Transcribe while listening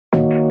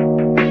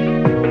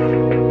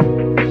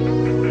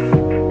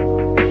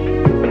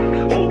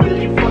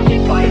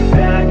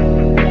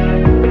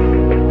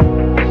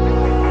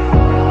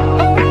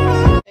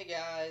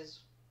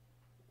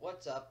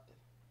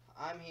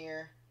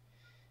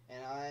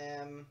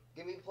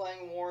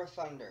playing War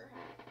Thunder.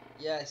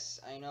 Yes,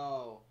 I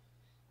know.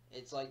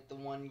 It's like the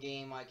one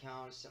game I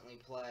constantly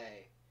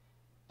play.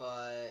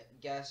 But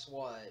guess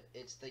what?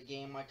 It's the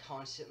game I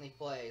constantly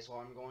play, so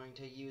I'm going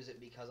to use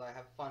it because I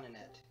have fun in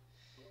it.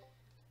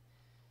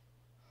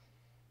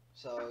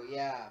 So,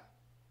 yeah.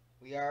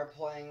 We are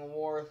playing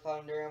War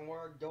Thunder, and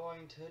we're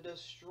going to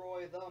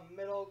destroy the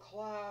middle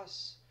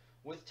class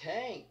with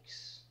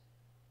tanks.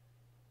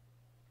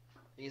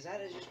 Because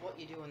that is just what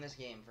you do in this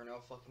game for no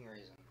fucking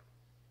reason.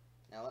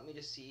 Now let me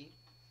just see.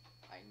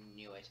 I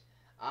knew it.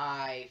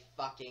 I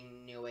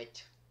fucking knew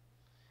it.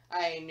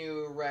 I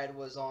knew Red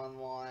was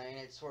online.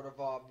 It's sort of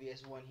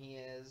obvious when he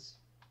is.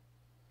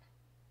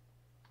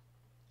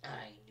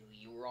 I knew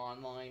you were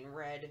online,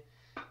 Red.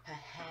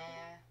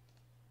 Haha.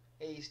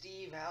 Hey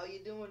Steve, how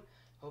you doing?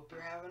 Hope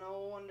you're having a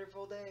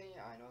wonderful day.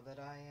 I know that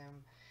I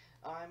am.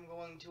 I'm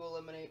going to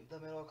eliminate the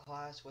middle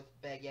class with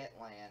Baguette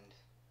Land.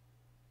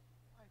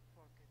 I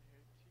fucking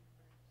hate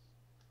teammates.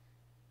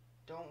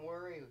 Don't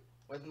worry.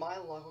 With my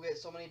luck, we'll get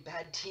so many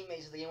bad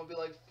teammates that the game will be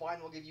like,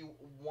 fine, we'll give you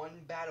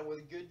one battle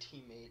with good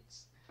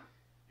teammates.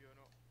 You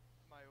know,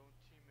 my own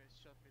teammates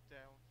shut me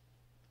down.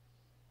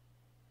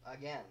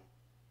 Again.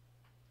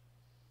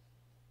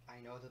 I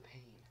know the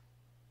pain.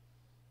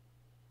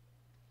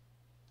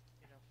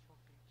 In a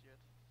fucking jet.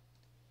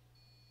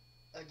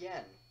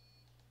 Again.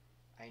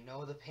 I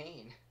know the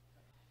pain.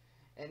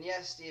 And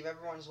yes, Steve,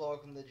 everyone's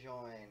welcome to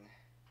join.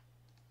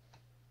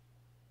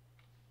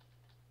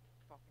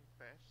 Fucking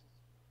bastard.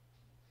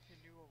 He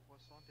knew I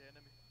was on the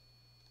enemy.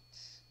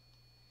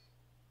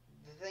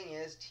 The thing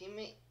is,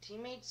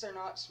 teammates are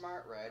not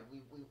smart, Red.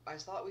 I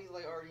thought we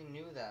like already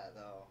knew that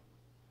though.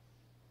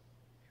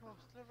 He was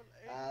level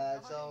 8.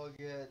 That's all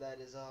good. That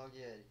is all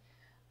good.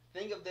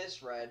 Think of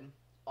this, Red.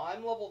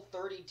 I'm level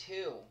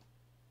 32.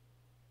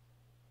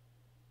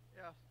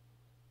 Yeah.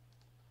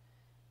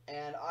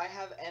 And I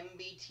have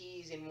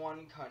MBTs in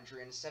one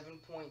country and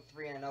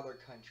 7.3 in another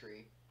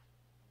country.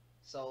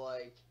 So,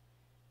 like,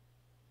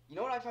 you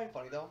know what I find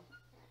funny, though?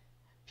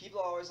 People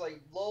are always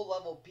like,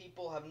 low-level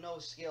people have no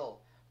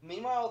skill.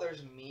 Meanwhile,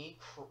 there's me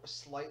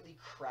slightly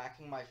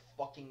cracking my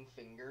fucking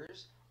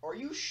fingers. Are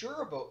you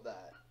sure about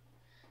that?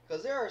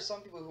 Because there are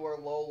some people who are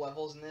low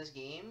levels in this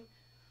game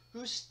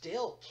who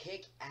still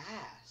kick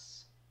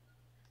ass.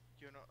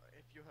 You know,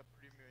 if you have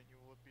premium, you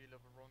would be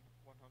level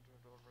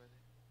 100 already.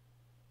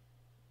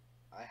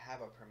 I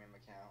have a premium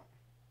account.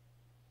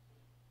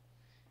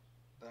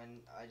 But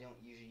I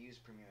don't usually use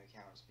premium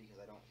accounts because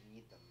I don't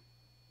need them.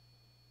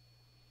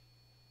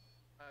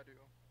 I do.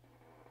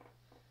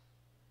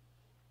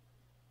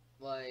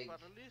 Like...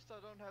 But at least I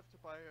don't have to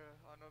buy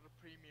another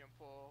premium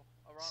for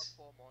around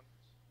 4 months.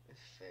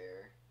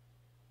 Fair.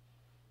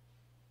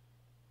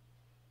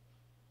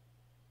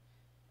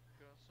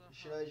 Because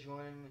Should I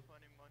join?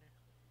 funny money.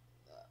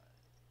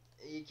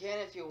 You can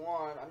if you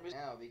want. I'm just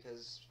now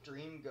because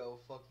stream go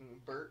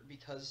fucking Bert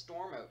because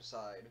storm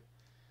outside.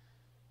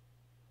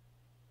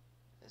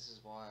 This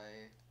is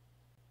why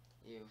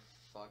you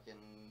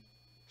fucking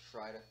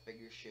try to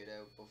figure shit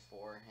out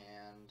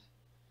beforehand.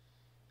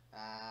 Oh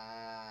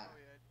yeah.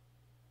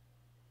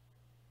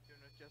 You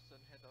know, just a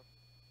head up.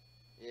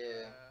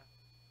 Yeah.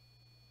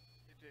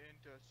 The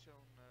Inter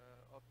Zone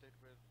update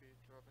will be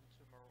dropping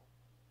tomorrow.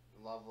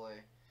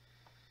 Lovely.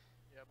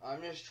 Yep.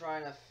 I'm just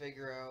trying to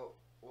figure out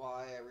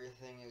why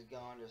everything has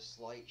gone to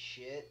slight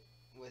shit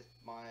with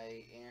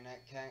my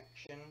internet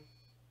connection.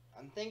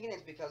 I'm thinking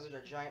it's because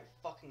there's a giant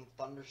fucking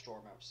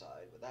thunderstorm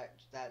outside, but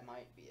that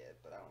might be it,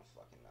 but I don't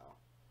fucking know.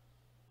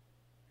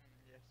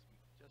 Yes,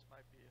 just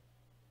might be it.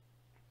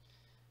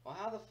 Well,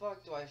 how the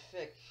fuck do I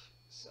fix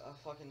a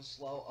fucking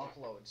slow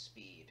upload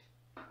speed?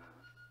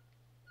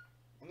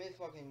 Let me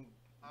fucking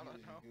I don't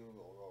use know.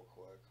 Google real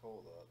quick.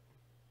 Hold up.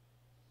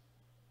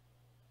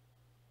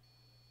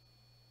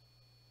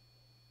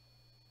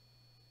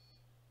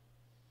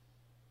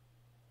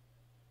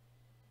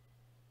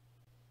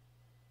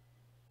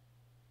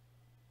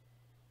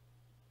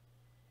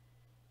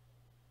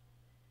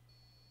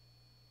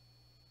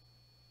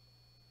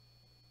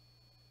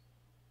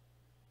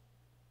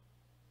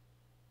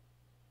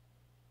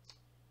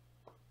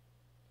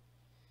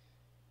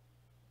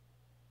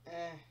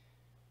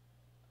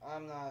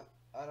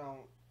 I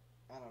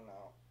don't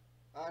know.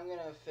 I'm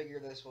gonna figure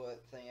this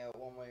thing out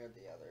one way or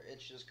the other.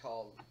 It's just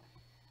called,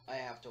 I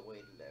have to wait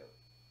it out.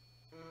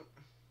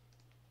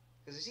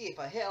 Because you see, if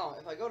I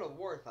go to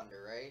War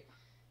Thunder, right,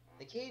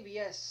 the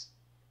KBS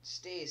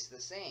stays the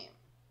same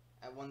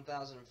at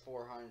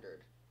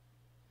 1,400.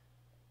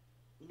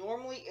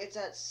 Normally, it's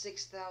at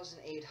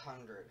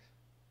 6,800.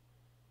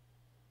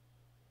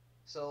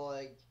 So,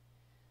 like,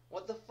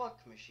 what the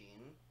fuck,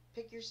 machine?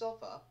 Pick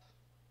yourself up.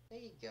 There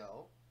you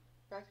go.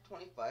 Back to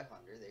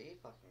 2,500. There you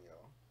fucking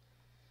go.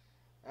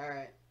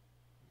 Alright.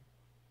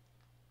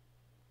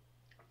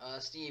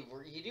 Steve,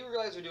 you do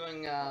realize we're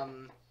doing,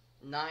 9.7,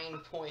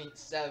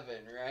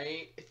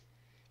 right?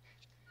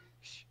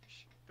 Shh,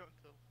 don't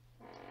tell.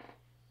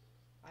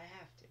 I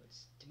have to.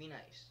 It's to be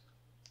nice.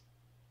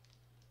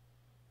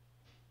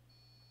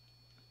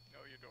 No,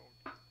 you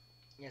don't.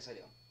 Yes, I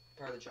do.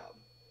 Part of the job.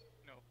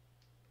 No.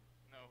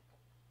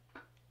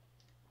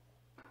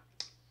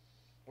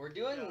 We're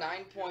doing Yeah,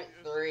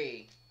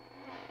 9.3.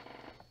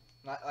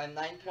 I'm you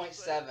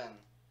say 9.7.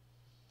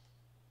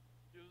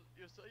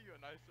 you say you're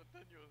nice, and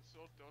then you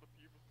insult the other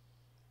people.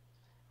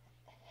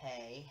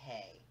 Hey,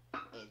 hey.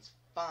 It's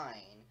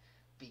fine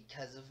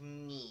because of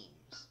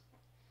memes.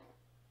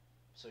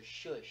 So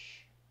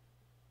shush.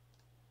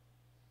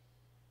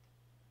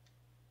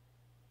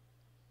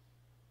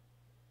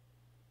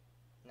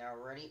 Now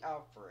ready,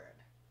 Alfred.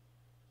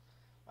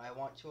 I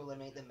want to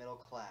eliminate the middle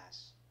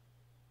class.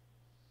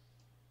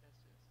 Yes,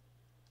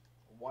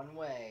 yes. One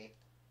way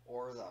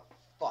or the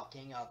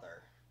fucking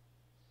other.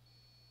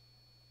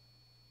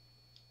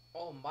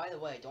 Oh, and by the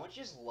way, don't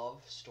you just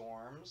love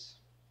storms?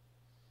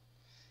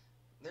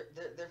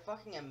 They're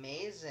fucking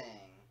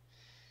amazing.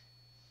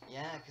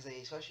 Yeah, because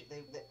they especially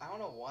they I don't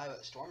know why,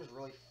 but storms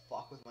really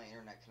fuck with my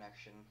internet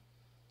connection.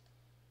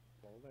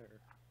 Well, there.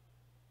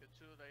 You're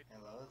too late.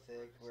 Hello, Bro.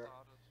 Thick. It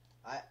started.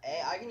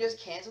 I can just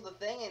cancel the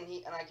thing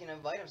and I can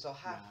invite him. So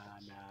ha.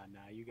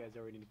 Nah. You guys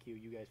already in the queue.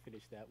 You guys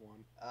finished that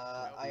one.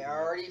 I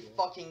already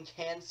fucking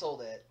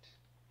canceled it.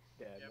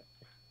 Damn. Yep.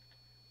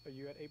 Are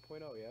you at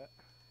 8.0 yet?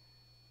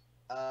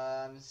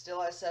 I'm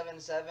still at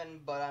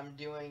 7.7, but I'm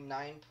doing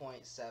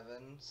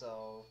 9.7.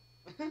 So.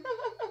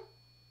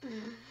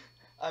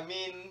 I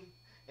mean,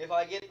 if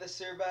I get the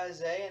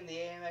Surbaz and the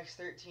AMX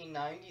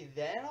 1390,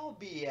 then I'll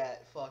be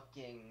at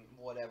fucking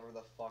whatever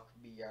the fuck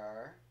BR.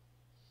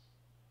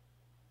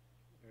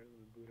 Alright, let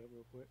me boot up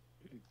real quick.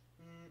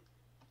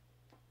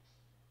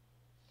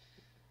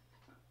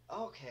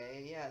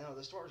 Okay, yeah, no,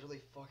 the storm's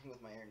really fucking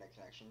with my internet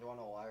connection. Do you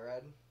wanna know why,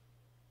 Red?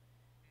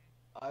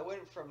 I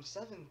went from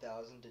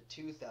 7,000 to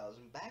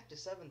 2,000, back to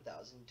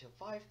 7,000 to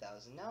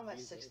 5,000. Now I'm at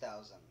Jesus.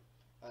 6,000.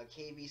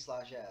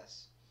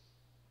 KB/S.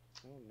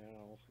 Oh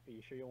no. Are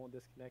you sure you won't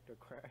disconnect or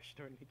crash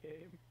during the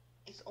game?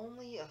 It's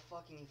only a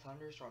fucking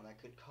thunderstorm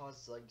that could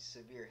cause, like,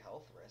 severe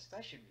health risk.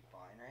 That should be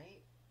fine,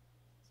 right?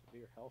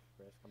 Severe health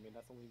risk. I mean,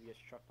 that's only if you get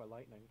struck by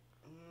lightning.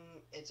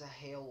 It's a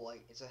hail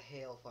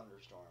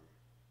thunderstorm.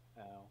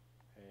 Oh,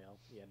 hell.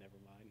 Yeah, never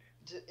mind.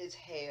 It's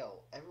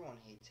hail. Everyone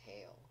hates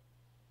hail.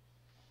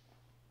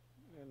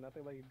 And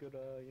nothing like a good,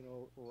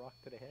 rock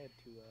to the head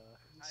to,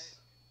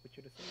 put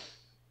you to sleep.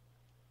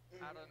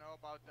 I don't know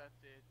about that.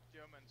 The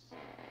Germans.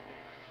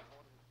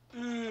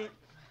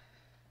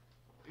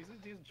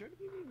 Does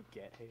Germany even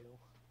get hail?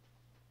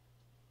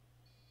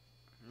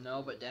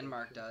 No, but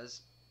Denmark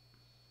does.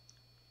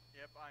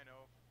 Yep, I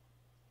know.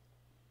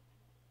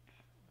 Let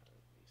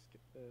me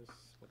skip this.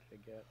 What did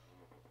I get?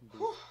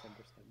 Boost,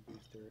 10%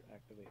 booster,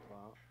 activate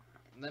wow.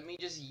 Let me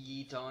just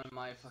yeet on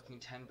my fucking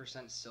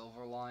 10%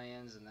 Silver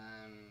Lions and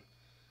then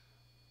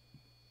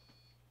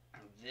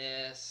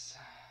this.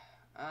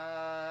 No,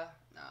 I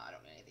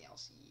don't need anything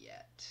else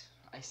yet.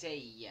 I say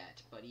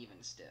yet, but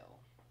even still.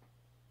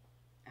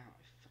 Ow,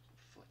 my fucking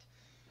foot.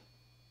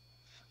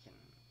 Fucking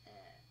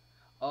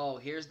Oh,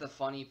 here's the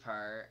funny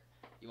part.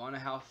 You wanna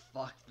know how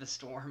fucked the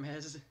storm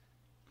is?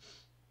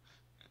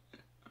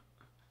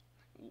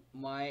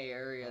 My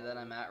area that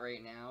I'm at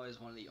right now is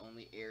one of the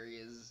only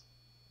areas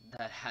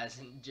that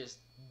hasn't just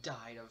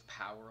died of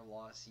power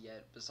loss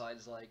yet,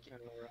 besides like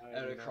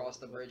out across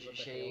the bridge and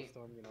shit.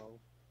 Hailstorm,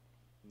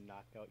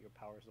 knock out your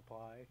power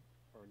supply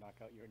or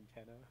knock out your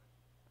antenna.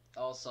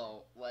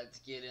 Also, let's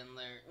get in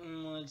there.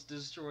 Let's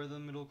destroy the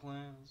middle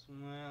class.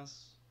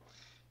 Yes,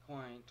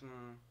 quite.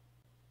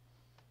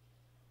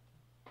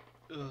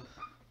 Ugh,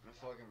 my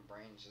fucking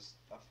brain's just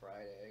a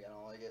Friday. I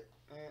don't like it.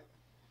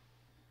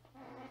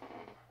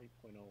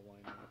 8.0, why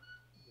not?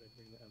 Did I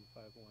bring the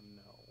M51?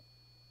 No.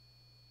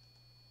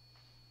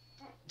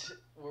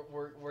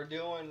 We're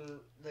doing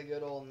the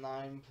good old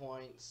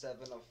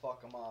 9.7 of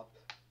fuck 'em up.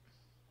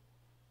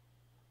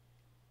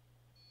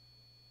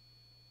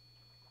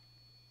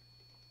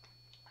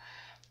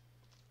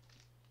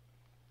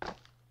 I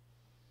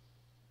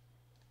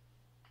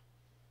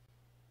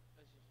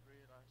just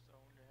realized I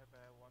only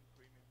have one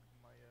premium in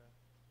my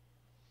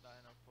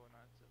lineup for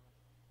 9.7.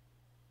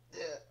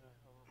 Yeah.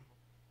 Horrible.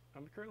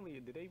 I'm currently.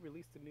 Did they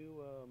release the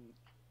new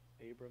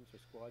Abrams or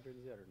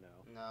Squadrons yet or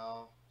no?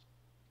 No.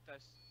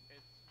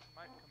 It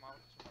might come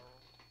out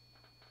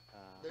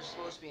tomorrow. There's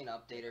supposed to be an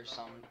update or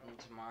something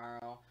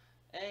tomorrow.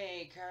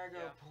 Hey,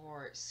 cargo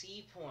port,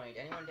 Sea Point.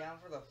 Anyone down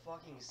for the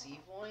fucking Sea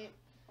Point?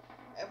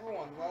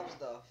 Everyone loves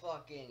the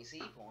fucking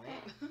Sea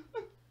Point.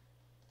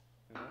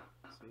 Yeah,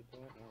 Sea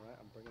Point. All right,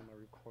 I'm bringing my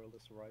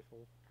recoilless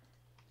rifle.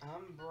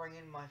 I'm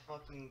bringing my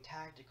fucking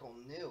tactical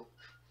nuke.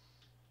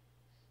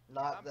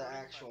 Not I'm the bringing my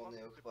actual fucking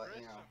nuke, but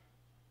you know.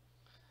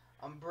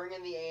 depression. I'm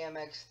bringing the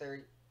AMX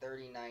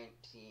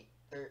 3019.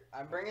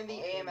 I'm bringing the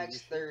Okay, AMX you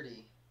should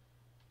 30.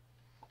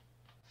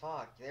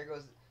 Fuck, there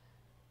goes.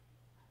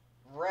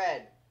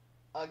 Red.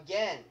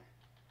 Again.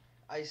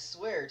 I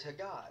swear to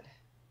God.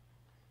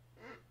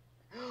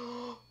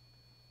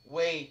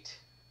 Wait.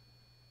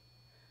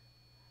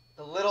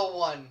 The little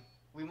one.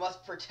 We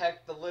must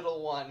protect the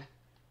little one.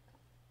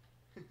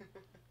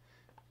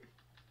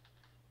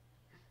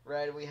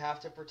 Red, we have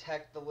to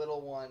protect the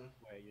little one.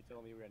 Wait, you're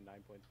telling me we're at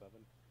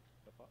 9.7?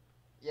 The fuck?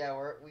 Yeah,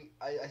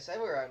 I said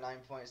we were at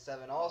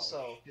 9.7. Also,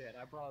 Oh, shit,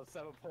 I brought a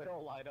 7.0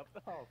 lineup.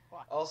 Oh,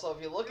 fuck. also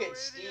if you look You at idiot.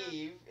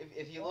 Steve,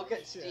 if you Oh, look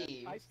at shit.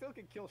 Steve, I still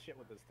can kill shit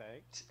with this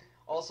tank.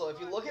 also if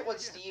you Oh, look at what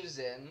idiot. Steve's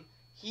in,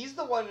 he's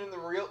the one in the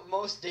real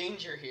most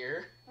danger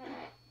here.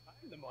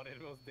 I'm the one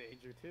in most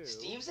danger, too.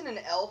 Steve's in an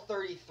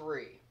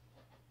L33.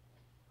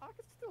 I can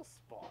still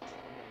spawn and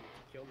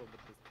kill them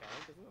with this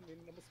tank. I mean,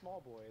 I'm a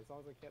small boy, as long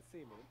as they can't see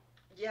me.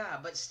 Yeah,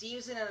 but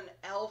Steve's in an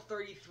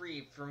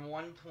L33 from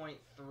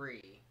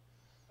 1.3.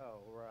 Oh,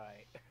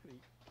 right.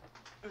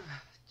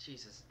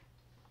 Jesus.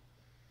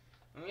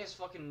 Let me just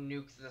fucking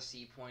nuke the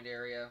sea point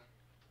area.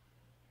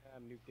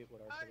 I'm nuked it with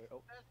artillery.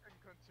 Oh, That's a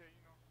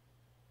container.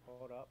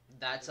 hold up.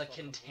 That's a Just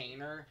saw something.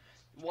 container?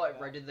 Check What,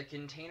 that. Red, did the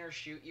container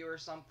shoot you or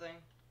something?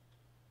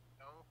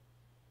 No.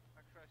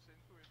 I crashed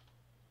into it.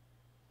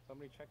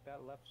 Somebody check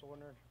that left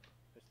corner.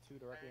 There's two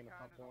directly in the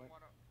front point.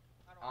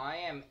 I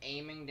am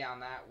aiming down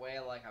that way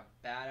like a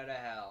bat out of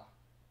hell.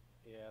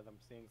 Yeah, I'm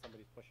seeing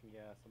somebody's pushing.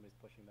 Yeah, somebody's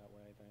pushing that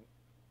way, I think.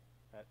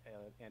 That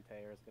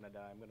anti-air is gonna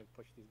die. I'm gonna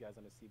push these guys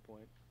on the C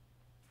point.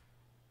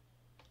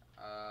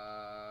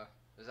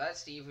 Was that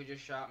Steve who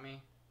just shot me?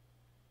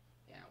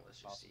 Yeah, it was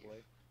just Steve.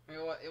 Possibly. I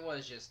mean, it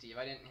was just Steve.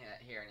 I didn't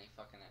hear any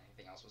fucking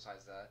anything else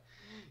besides that.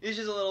 It's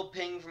just a little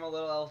ping from a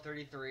little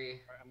L33. Alright,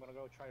 I'm gonna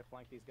go try to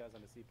flank these guys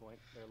on the C point.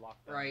 They're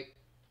locked down. Right.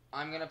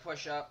 I'm gonna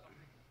push up.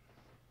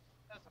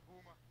 That's a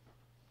boomer.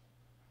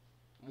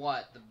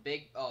 What? The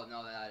big... Oh,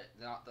 no,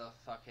 not the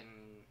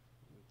fucking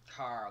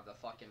car. The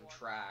fucking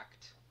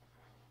tracked.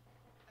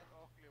 That's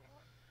ugly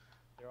one.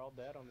 They're all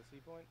dead on the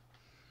C point?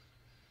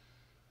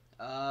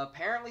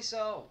 Apparently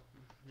so.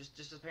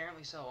 Just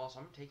apparently so. Also,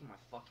 I'm taking my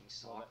fucking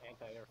Well, sock. the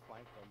anti-air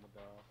flanked them with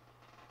the...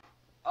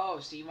 Oh,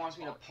 Steve wants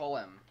me to pull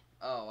him.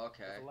 Oh,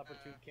 okay. There's a Leopard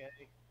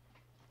 2K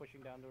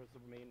pushing down towards the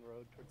main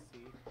road towards C.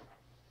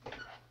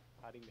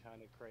 Hiding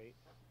behind a crate.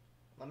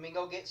 Let me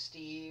go get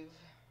Steve.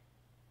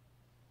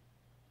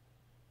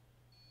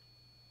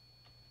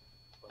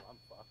 Well, I'm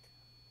fucked.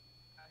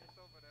 He's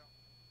over there.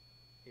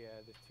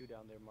 Yeah, there's two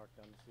down there marked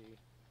on C.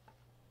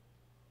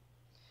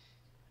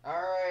 All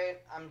right,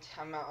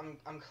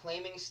 I'm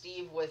claiming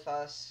Steve with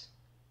us.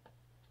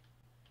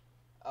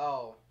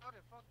 Oh, How the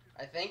fuck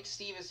did I think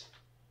Steve is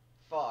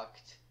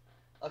fucked.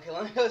 Okay,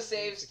 let me go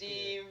save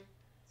Steve.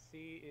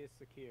 C is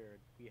secured.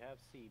 We have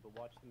C, but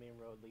watch the main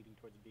road leading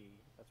towards B.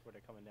 That's where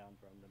they're coming down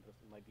from. There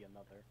might be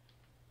another.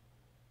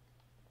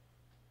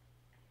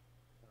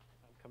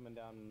 I'm coming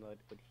down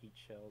with heat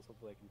shells.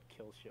 Hopefully I can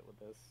kill shit with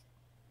this.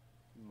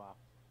 Mach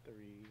 3 or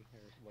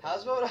whatever.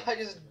 How's about I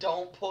just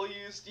don't pull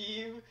you,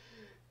 Steve?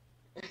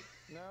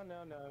 No.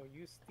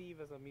 Use Steve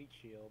as a meat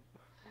shield.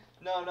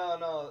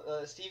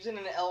 No. Steve's in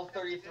an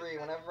L33.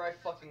 Whenever I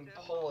fucking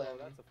pull him, Oh,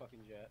 that's a fucking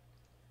jet.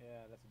 Yeah,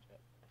 that's a jet.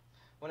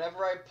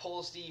 whenever I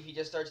pull Steve, he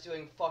just starts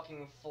doing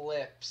fucking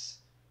flips.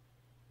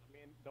 I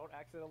mean, don't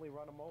accidentally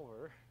run him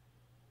over.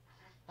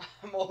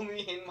 I'm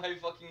only in my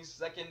fucking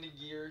second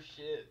gear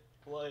shit.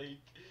 Like,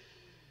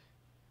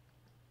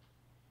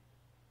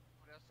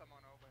 Oh, there's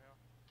someone over here.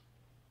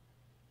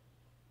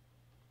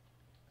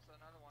 There's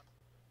another one.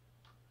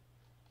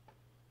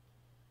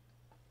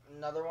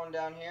 another one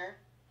down here.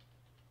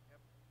 Yep.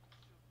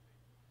 Shoot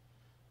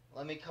me.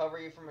 Let me cover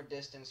you from a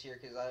distance here,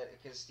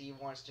 cause Steve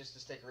wants just to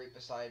stick right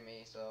beside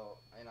me, so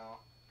you know.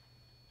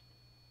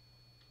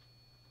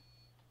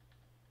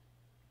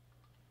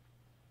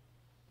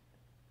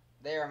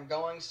 There, I'm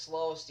going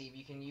slow, Steve.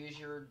 You can use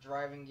your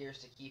driving gears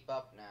to keep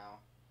up now.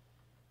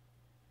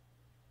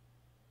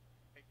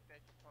 Take that,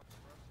 you fucking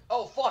Russian.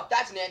 Oh fuck,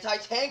 that's an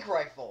anti-tank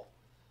rifle.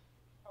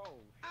 Oh,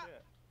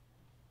 shit.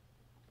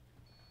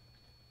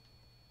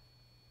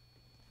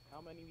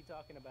 How many are we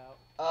talking about?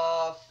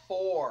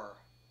 4.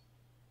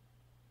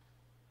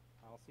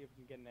 I'll see if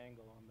we can get an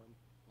angle on them.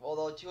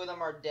 Although 2 of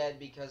them are dead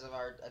because of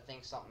I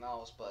think something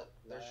else, but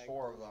there's Lag,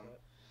 4 of them.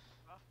 bullshit.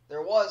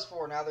 There was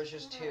 4, now there's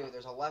just 2.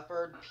 There's a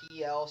Leopard,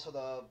 PL, so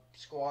the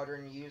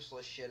squadron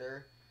useless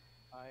shitter,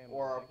 I am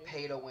or a lagging.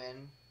 pay to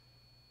win.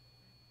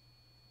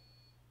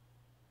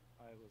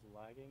 I was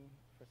lagging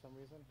for some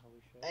reason. Holy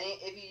shit.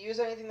 If you use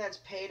anything that's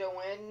pay to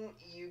win,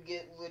 you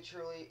get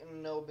literally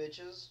no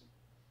bitches.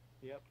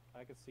 Yep,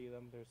 I could see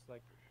them. There's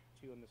like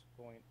 2 on this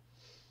point.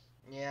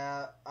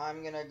 Yeah,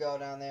 I'm gonna go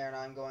down there and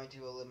I'm going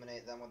to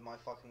eliminate them with my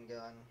fucking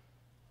gun.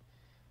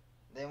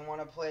 They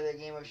want to play the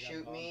game of You got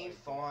shoot bombed me?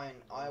 by a Fine,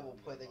 jet. I No, will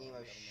you play got the game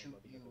of bombed. I don't shoot know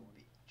about the you, other one.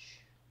 bitch.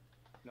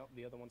 Nope,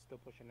 the other one's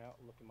still pushing out.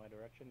 Look in my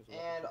direction. There's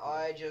a And Leopard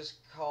 2K. I just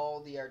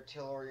called the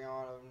artillery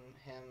on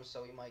him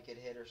so he might get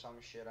hit or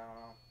some shit, I don't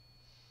know.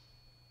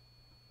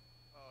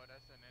 Oh,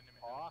 that's an enemy.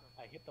 Fuck,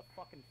 helicopter. I hit the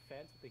fucking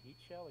fence with the heat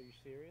shell. Are you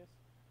serious?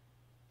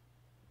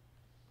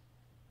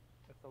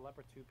 That's the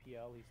Leopard 2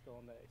 PL. He's still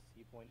on the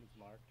C point. He's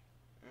marked.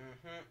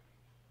 Mm-hmm.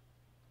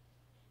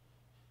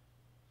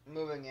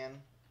 Moving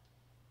in.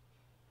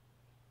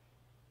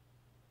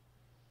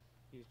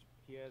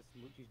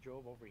 He's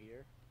drove over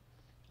here.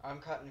 I'm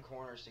cutting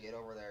corners to get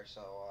over there,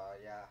 so,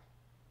 yeah.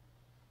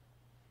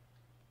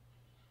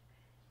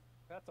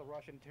 That's a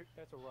Russian.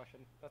 That's a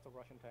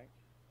Russian tank.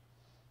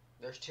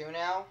 There's 2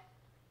 now?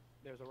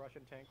 There's a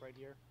Russian tank right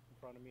here in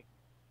front of me.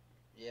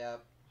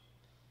 Yep.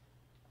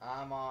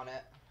 I'm on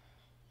it.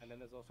 And then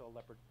there's also a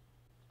leopard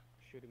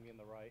shooting me in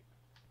the right.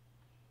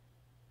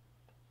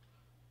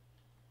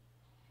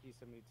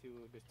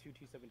 T-72. There's two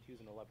T-72s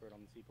and a leopard on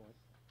the C point.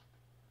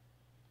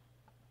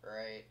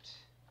 Right.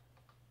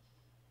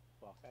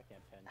 Fuck, I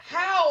can't pen.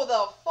 How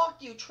the fuck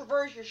do you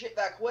traverse your shit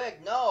that quick?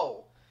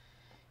 No.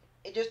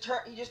 He just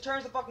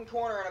turns the fucking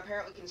corner and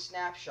apparently can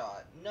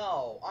snapshot.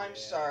 No, I'm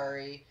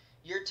sorry.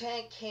 Your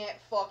tank can't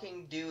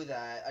fucking do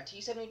that. A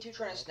T-72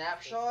 trying to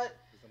snapshot?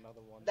 There's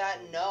another one.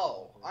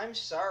 No. I'm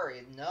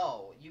sorry.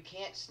 No. You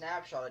can't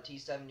snapshot a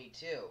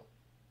T-72.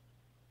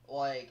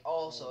 Like,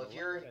 also, if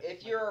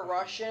you're a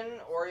Russian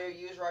or you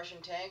use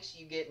Russian tanks,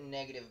 you get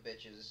negative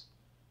bitches.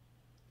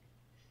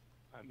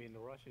 I mean, the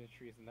Russian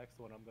infantry is the next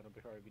one I'm gonna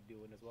probably be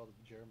doing, as well as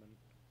the German.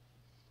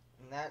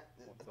 And that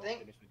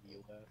finish with the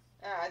US.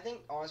 I think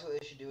honestly what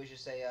they should do is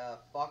just say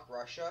fuck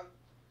Russia,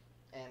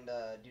 and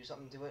do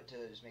something to it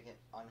to just make it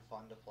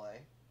unfun to play.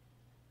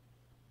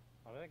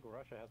 I think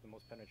Russia has the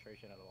most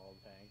penetration out of all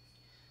the tanks.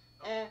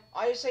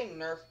 I just say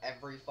nerf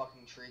every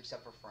fucking tree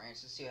except for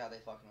France and see how they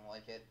fucking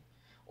like it.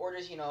 Or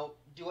just,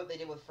 do what they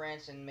did with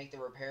France and make the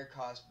repair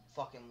cost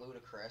fucking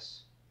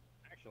ludicrous.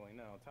 Actually,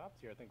 no. Top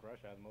tier, I think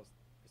Russia had the most,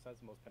 besides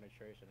the most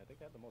penetration, I think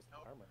they had the most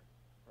armor,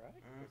 right?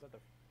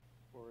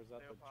 Or is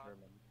that the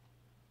German?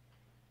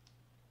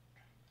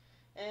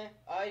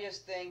 I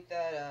just think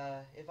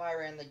that, if I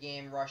ran the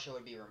game, Russia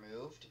would be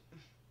removed.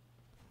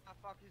 Ah,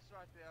 fuck, he's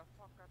right there.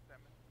 Fuck,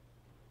 goddammit.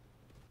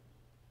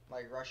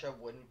 Like, Russia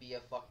wouldn't be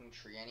a fucking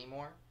tree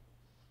anymore.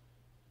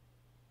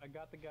 I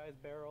got the guy's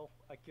barrel.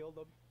 I killed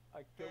him.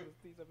 I killed his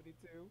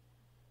T-72.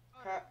 Oh,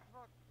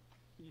 fuck.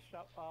 He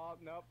shot.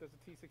 Nope. There's a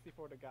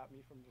T-64 that got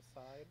me from the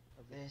side.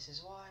 This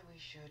is why we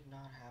should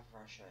not have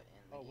Russia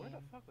in the game. Where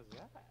the fuck was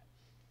that?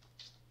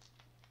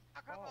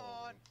 Oh, come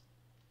on.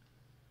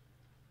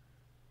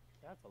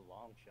 That's a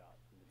long shot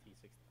from the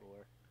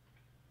T-64.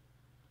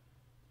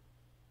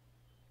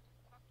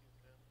 Fuck you,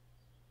 Phil.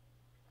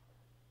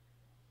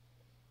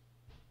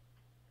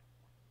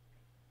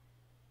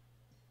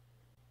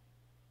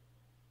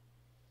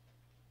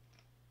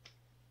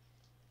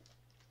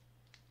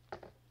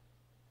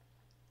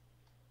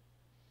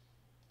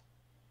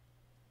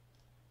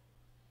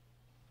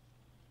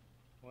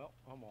 Well,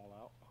 I'm all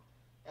out.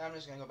 I'm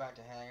just gonna go back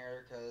to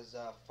hangar, cause,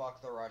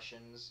 fuck the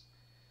Russians.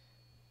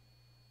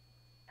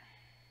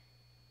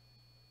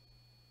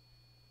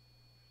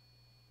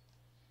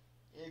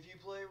 If you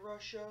play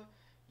Russia,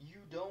 you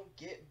don't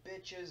get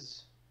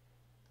bitches.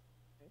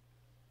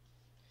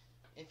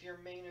 If your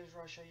main is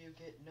Russia, you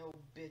get no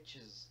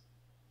bitches.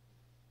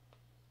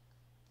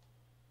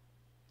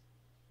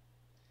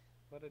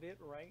 But I did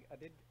rank. I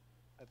think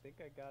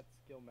I got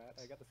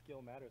I got the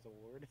Skill Matters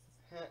award.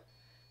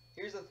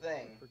 Here's the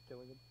thing. For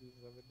killing a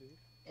T-70.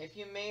 If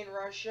you main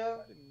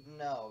Russia,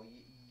 no,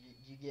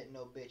 you get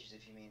no bitches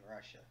if you main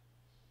Russia.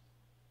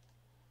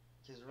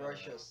 Because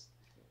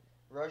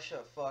Russia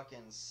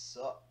fucking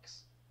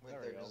sucks with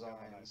their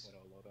designs.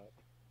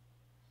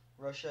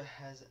 Russia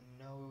has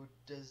no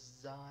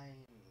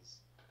designs.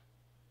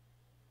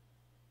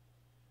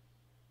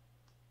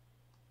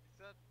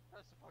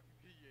 That's a fucking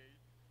P8.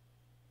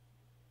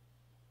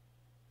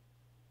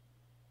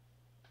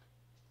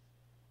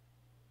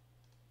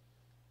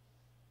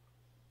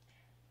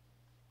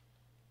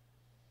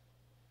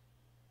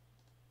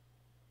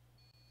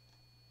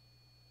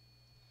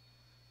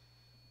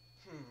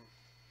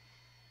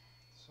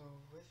 So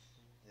with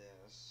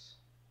this,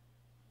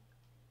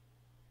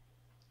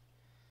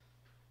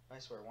 I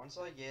swear, once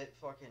I get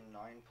fucking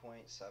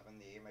 9.7,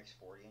 the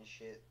AMX-40 and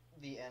shit,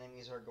 the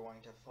enemies are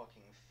going to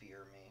fucking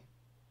fear me.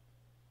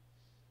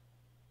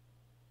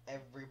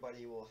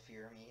 Everybody will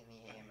fear me in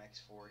the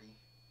AMX-40.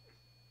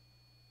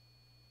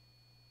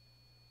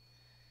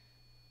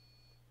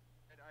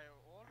 And I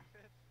all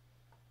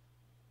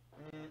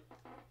dead.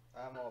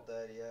 I'm all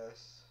dead,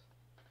 yes.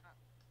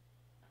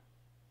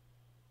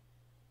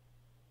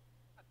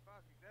 God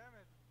fucking damn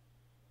it.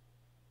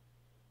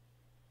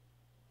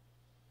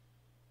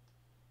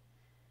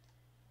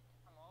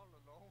 I'm all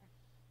alone.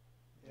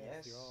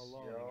 Yes, you're all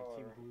alone. Your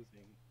team's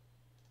losing.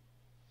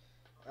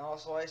 And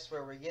also, I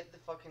swear, we get the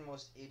fucking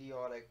most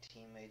idiotic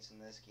teammates in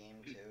this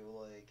game, too.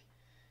 Like,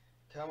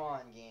 come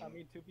on, game. I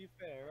mean, to be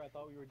fair, I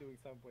thought we were doing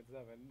 7.7,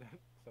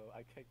 so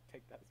I can't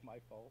take that as my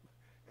fault,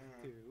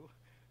 too.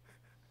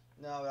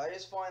 No, I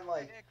just find,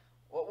 like,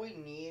 what we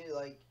need,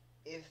 like,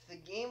 if the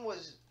game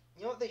was...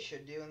 You know what they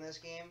should do in this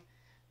game?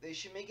 They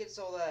should make it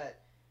so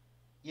that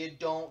you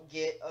don't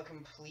get a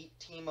complete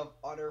team of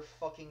utter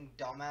fucking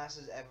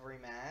dumbasses every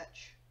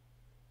match.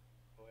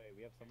 Wait,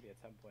 we have somebody at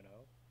 10.0?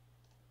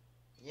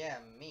 Yeah,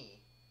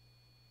 me.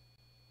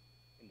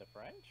 In the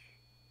French?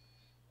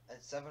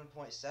 At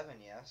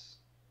 7.7, yes.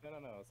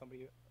 No.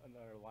 Somebody's a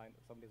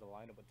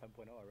lineup with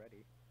 10.0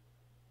 already.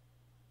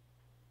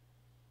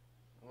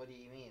 What do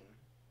you mean?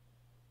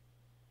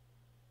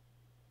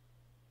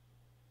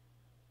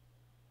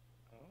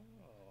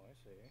 Oh, I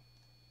see.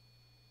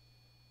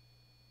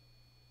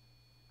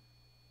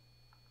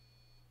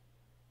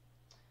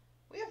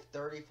 We have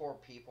 34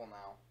 people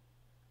now.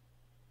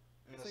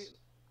 In See,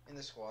 in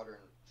the squadron.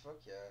 Fuck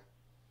yeah.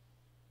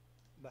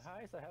 the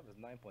highest I have is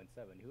 9.7.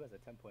 Who has a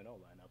 10.0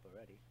 lineup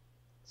already?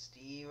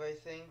 Steve, I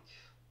think.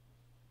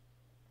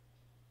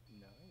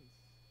 Nice.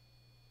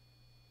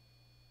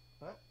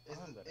 Well,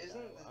 I'm gonna die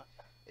a lot.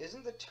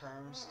 Isn't the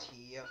terms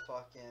T a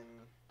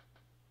fucking?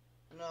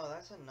 No,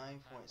 that's a 9.7.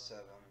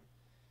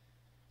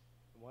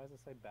 Why does it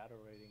say battle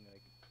rating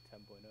like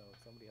 10.0?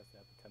 Somebody has to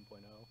have a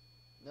 10.0.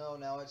 No,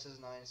 now it says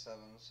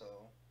 9.7. So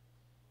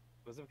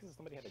Was it because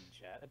somebody had a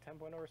jet at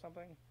 10.0 or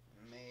something?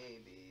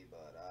 maybe,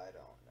 but I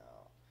don't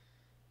know.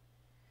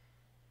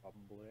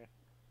 Probably.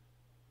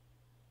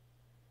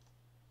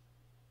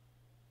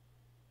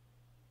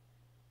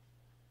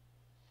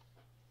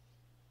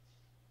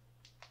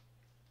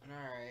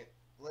 Alright,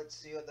 let's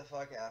see what the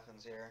fuck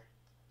happens here.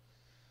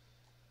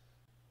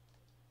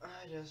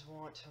 I just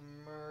want to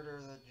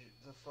murder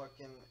the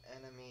fucking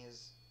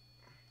enemies.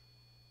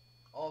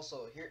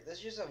 Also, here, this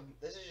is just,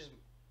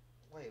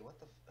 wait, what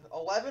the,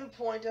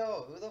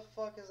 11.0, who the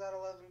fuck is that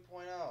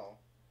 11.0?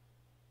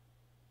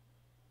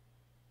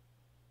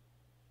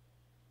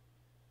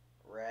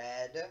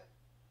 Red?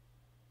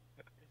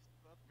 It's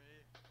not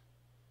me.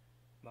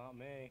 Not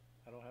me.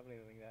 I don't have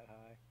anything that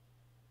high.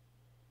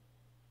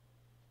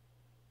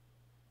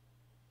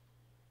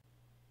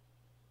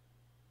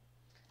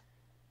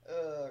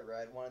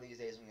 Red, one of these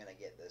days I'm gonna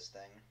get this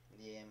thing,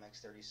 the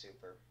AMX-30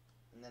 Super,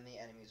 and then the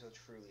enemies will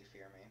truly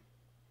fear me.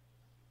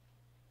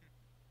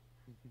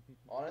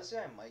 Honestly,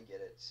 I might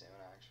get it soon,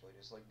 actually,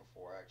 just like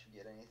before I actually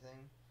get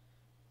anything.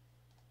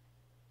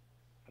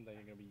 And then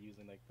you're gonna be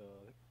using like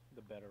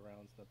the better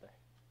rounds, not the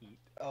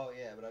heat. Oh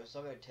yeah, but I'm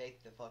still gonna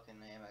take the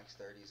fucking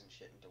AMX-30s and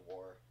shit into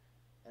war.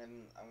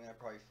 And I'm gonna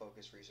probably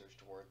focus research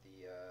toward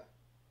the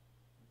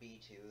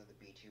B2, the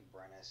B2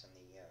 Brennis, and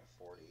the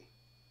 40.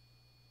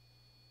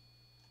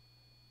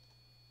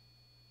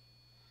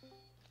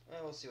 And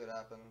we'll see what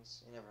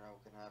happens. You never know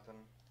what can happen.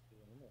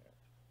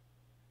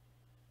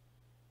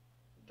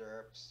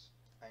 Derps.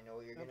 I know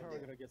what you're I'm gonna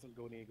probably do. gonna get some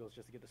Golden Eagles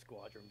just to get the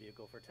squadron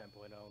vehicle for 10.0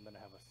 and then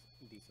have a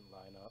decent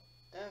lineup.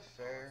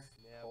 Fair.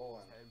 Yeah,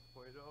 Poland.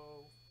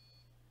 10.0.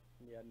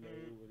 Yeah, no,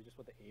 we just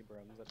with the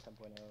Abrams at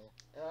 10.0.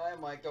 I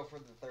might go for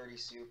the 30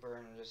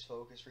 Super and just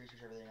focus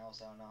research everything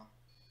else. I don't know.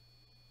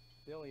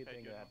 The only Hey,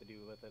 thing good I have to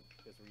do with it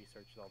is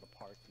research all the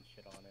parts and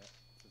shit on it.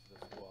 This is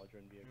the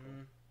squadron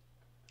vehicle.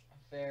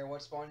 Fair.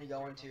 What spawn you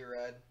going to,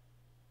 Red?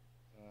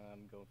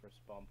 I'm going for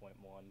spawn point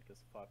 1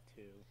 because fuck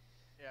 2.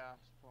 Yeah,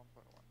 spawn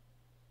point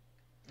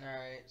 1.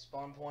 Alright,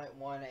 spawn point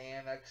 1,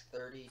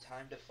 AMX-30.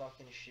 Time to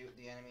fucking shoot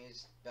the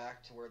enemies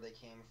back to where they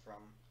came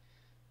from.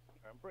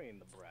 I'm bringing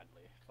the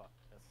Bradley. Fuck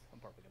this. I'm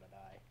probably gonna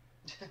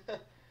die.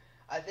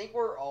 I think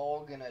we're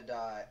all gonna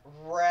die.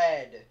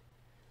 Red!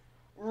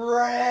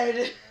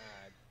 Red!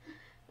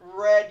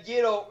 Red,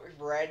 get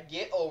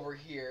over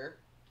here.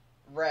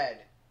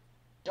 Red.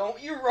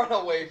 Don't you run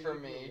away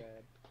from me.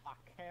 Red. I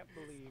can't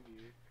believe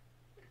you.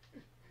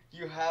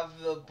 You have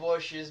the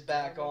bushes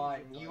back on.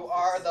 You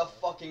are the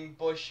fucking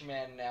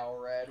bushman now,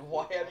 Red.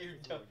 Why have you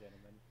done?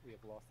 Gentlemen, we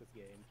have lost this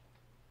game.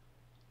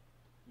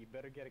 You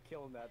better get a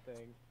kill in that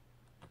thing.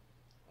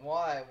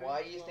 Why?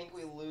 Why do you think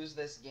we lose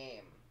this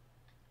game?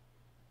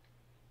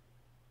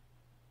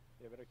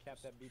 You better cap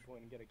that B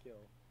point and get a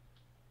kill.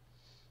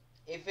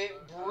 If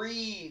it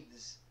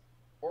breathes,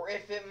 or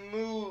if it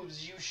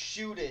moves, you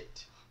shoot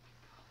it.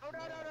 Oh, no,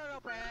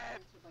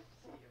 man!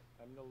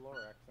 I'm the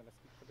Lorax and I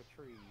speak for the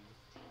trees.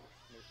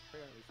 And they're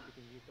apparently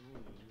speaking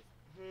Vietnamese.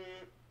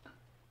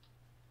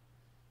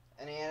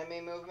 Any enemy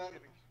movement?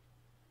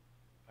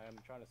 I'm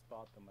trying to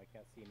spot them. I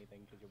can't see anything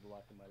because you're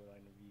blocking my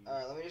line of view.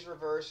 Alright, let me just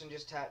reverse and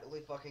just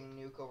tactically fucking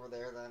nuke over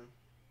there then.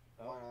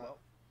 Oh, Why not? well,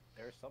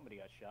 there's somebody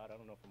got shot. I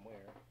don't know from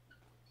where.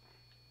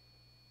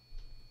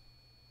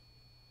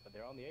 But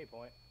they're on the A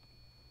point.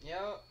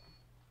 Yeah.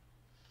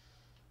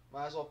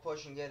 Might as well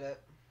push and get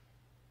it.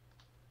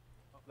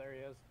 Oh, there he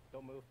is.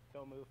 Don't move.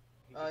 Don't move.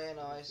 Oh yeah,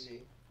 no, I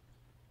see.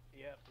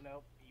 Yep,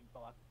 nope. He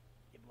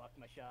blocked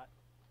my shot.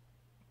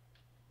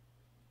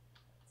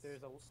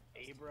 There's a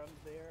Abrams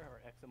there,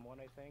 or XM1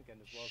 I think,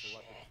 and as well as a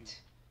Leopard 2.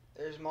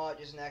 There's Mott,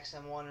 just an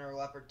XM1 and a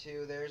Leopard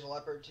 2. There's a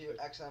Leopard 2,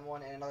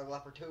 XM1, and another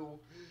Leopard 2.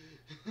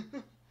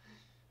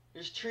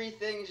 There's 3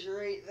 things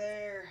right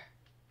there.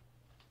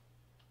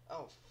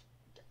 Oh,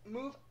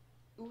 move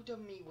out of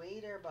me way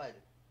there, bud.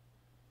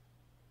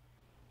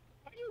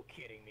 Are you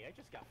kidding me? I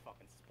just got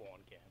fucking spawn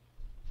camped.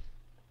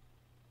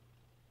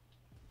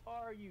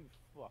 Are you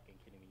fucking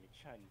kidding me, you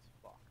Chinese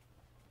fuck?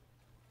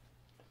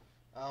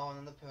 Oh, and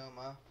then the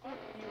Puma. You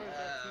were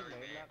our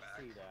teammate, not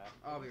see that.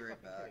 I'll be Are you right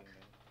fucking back. kidding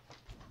me?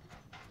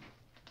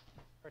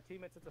 Our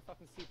teammates at the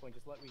fucking C point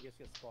just let me just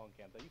get spawn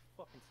camped. Are you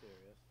fucking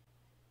serious?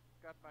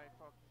 Got my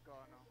fucking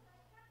gun now.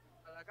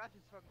 Well, I got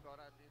his fucking gun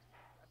at least.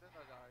 And then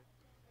I died.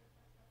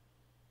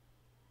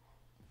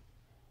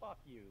 Fuck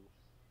you.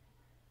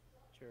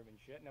 German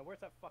shit. Now where's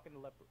that fucking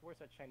where's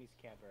that Chinese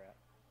camper at?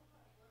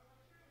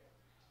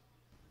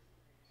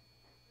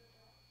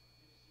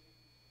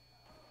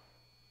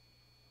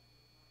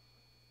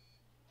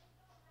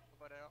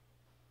 Over there.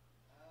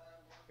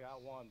 Yeah, got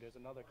one. There's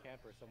another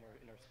camper somewhere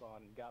in our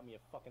spawn. Got me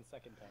a fucking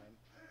second time.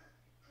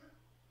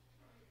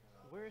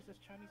 Where is this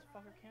Chinese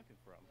fucker camping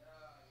from?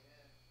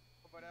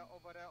 Over there,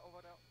 over there,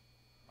 over there.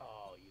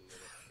 Oh, you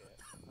little shit.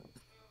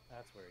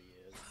 That's where he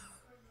is.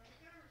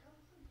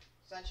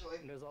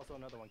 Essentially. And there's also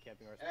another one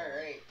camping our spawn.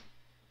 Alright.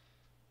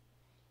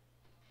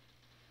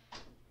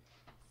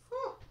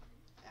 Whew.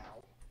 Ow.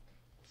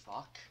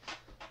 Fuck.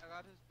 I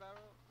got his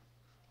barrel.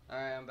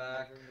 Alright, I'm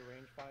back. Measuring the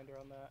rangefinder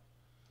on that.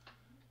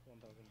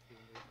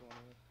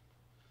 1,220.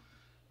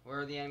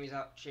 Where are the enemies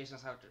out chasing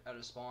us out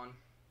of spawn?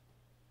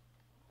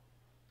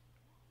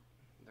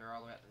 They're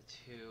all the way up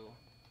to 2.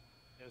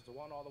 There's the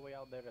one all the way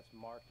out there that's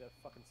marked. That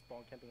fucking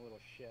spawn camping little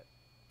shit.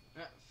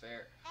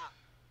 Fair. Ah.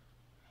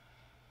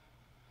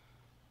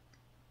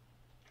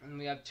 And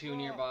we have 2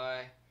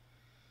 nearby.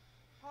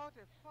 How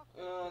the fuck?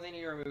 Oh, they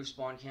need to remove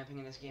spawn camping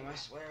in this game, I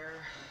swear.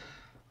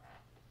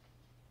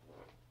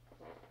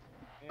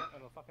 Yeah,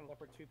 and a fucking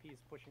leopard 2P is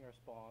pushing our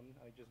spawn.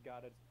 I just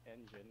got its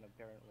engine,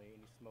 apparently,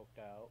 and he's smoked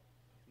out.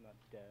 He's not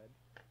dead.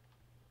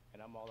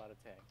 And I'm all out of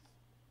tanks.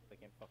 They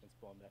can't fucking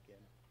spawn back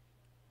in.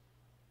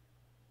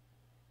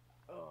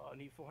 Oh, I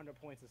need 400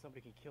 points if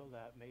somebody can kill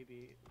that.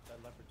 Maybe that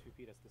leopard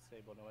 2P that's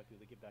disabled, I might be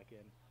able to get back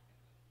in.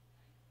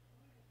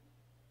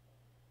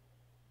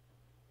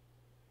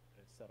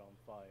 It's set on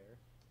fire.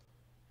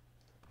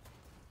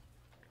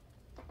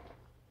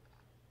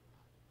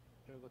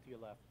 Go to your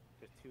left.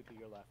 There's 2 to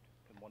your left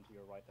and 1 to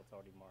your right that's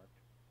already marked.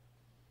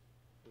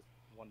 There's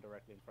 1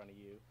 directly in front of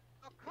you.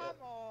 Oh, come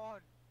on!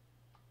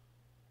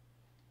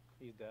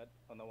 He's dead.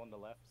 On the one on the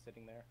left,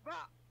 sitting there.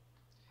 Bah!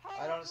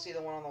 I don't see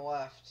the one on the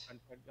left. On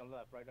the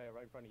left, right there,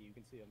 right in front of you. You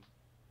can see him.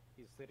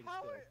 He's sitting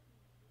How still. it-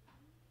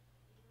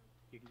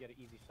 You can get an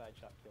easy side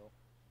shot kill.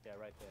 Yeah,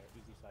 right there.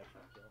 Easy side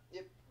shot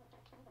kill.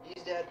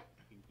 He's dead.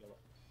 You can kill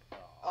it.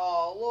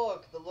 Oh,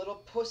 look, the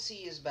little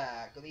pussy is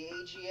back. The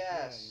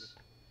AGS.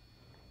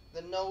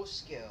 The no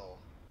skill.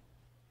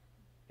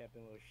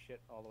 Camping little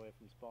shit all the way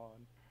from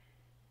spawn.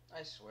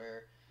 I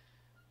swear.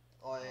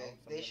 Like, Well,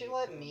 they should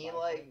somebody let me, killed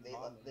like, by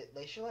bombing.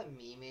 they should let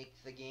me make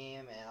the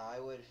game, and I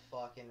would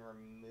fucking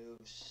remove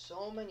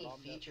so many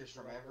Bomb that features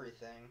from forever.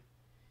 everything.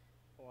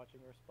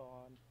 Watching her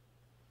spawn.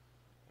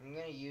 I'm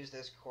gonna use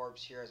this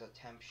corpse here as a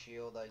temp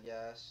shield, I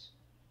guess.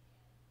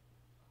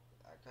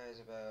 That guy's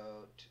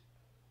about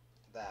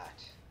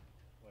that.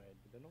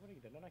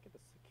 Wait, did I not get the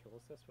kill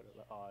assist?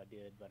 Oh, I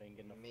did, but I didn't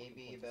get enough. fucking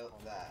Maybe points to about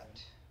spawn back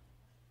that.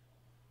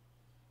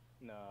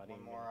 in. No, I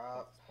didn't more get enough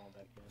up. points to spawn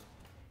back in.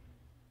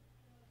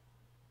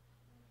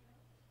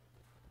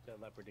 That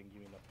leopard didn't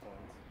give me enough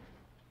points.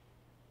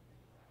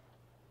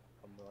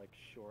 I'm like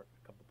short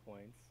a couple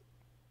points.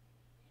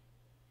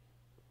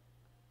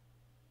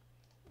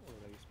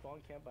 Oh, you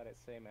spawn camp by that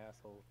same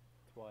asshole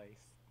twice.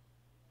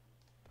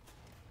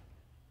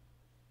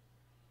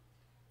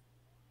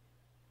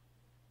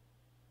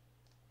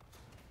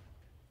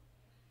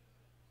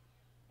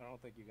 I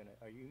don't think you're gonna.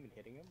 Are you even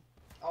hitting him?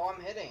 Oh,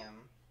 I'm hitting him.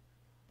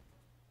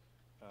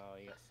 Oh,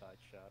 you got side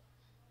shot.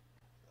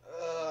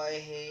 I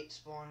hate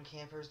spawn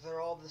campers. They're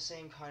all the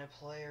same kind of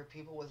player.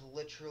 People with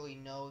literally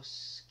no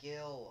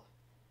skill.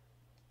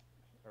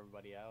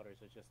 Everybody out, or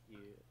is it just you?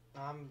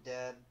 I'm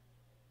dead.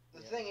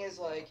 The Yeah, thing is,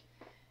 yeah. like,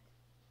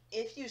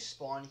 if you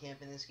spawn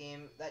camp in this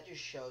game, that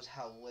just shows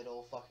how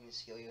little fucking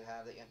skill you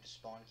have that you have to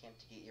spawn camp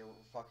to get your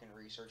fucking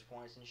research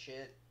points and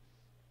shit.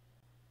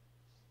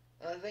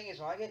 And the thing is,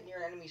 when I get near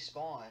an enemy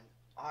spawn,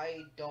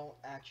 I don't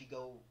actually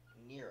go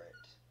near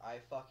it. I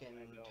fucking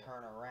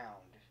turn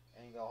around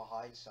and go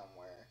hide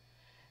somewhere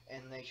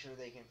and make sure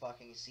they can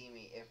fucking see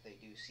me if they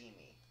do see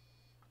me.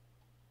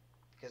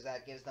 Because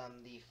that gives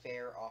them the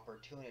fair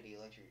opportunity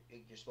like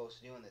you're supposed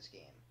to do in this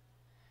game.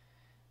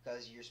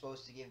 Because you're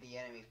supposed to give the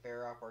enemy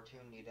fair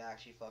opportunity to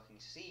actually fucking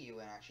see you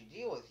and actually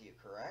deal with you,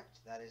 correct?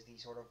 That is the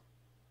sort of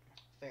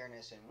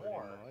fairness in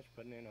war. Pretty much,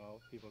 but you know,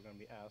 people are gonna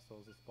be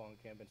assholes at spawn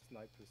camp and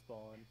snipe through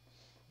spawn.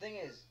 Thing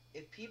is,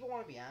 if people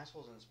want to be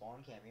assholes in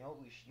spawn camp, you know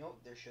what you know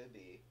what there should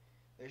be?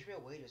 There should be a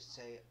way to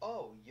say,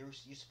 oh, you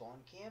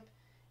spawn camp?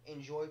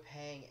 Enjoy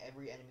paying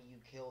every enemy you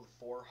killed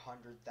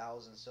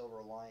 400,000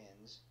 silver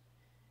lions.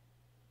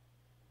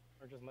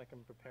 Or just make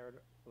them prepared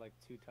like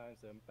 2 times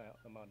the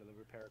amount of the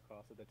repair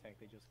cost of the tank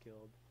they just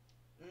killed.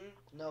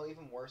 No,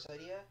 even worse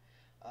idea.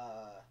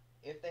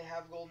 If they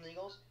have golden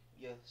eagles,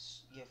 you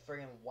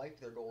friggin'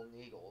 wipe their golden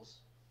eagles.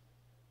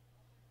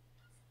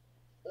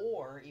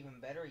 Or, even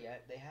better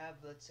yet, they have,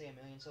 let's say,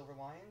 1,000,000 silver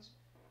lions.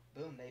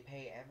 Boom, they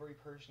pay every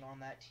person on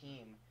that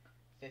team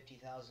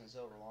 50,000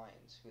 silver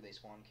lions who they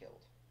spawn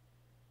killed.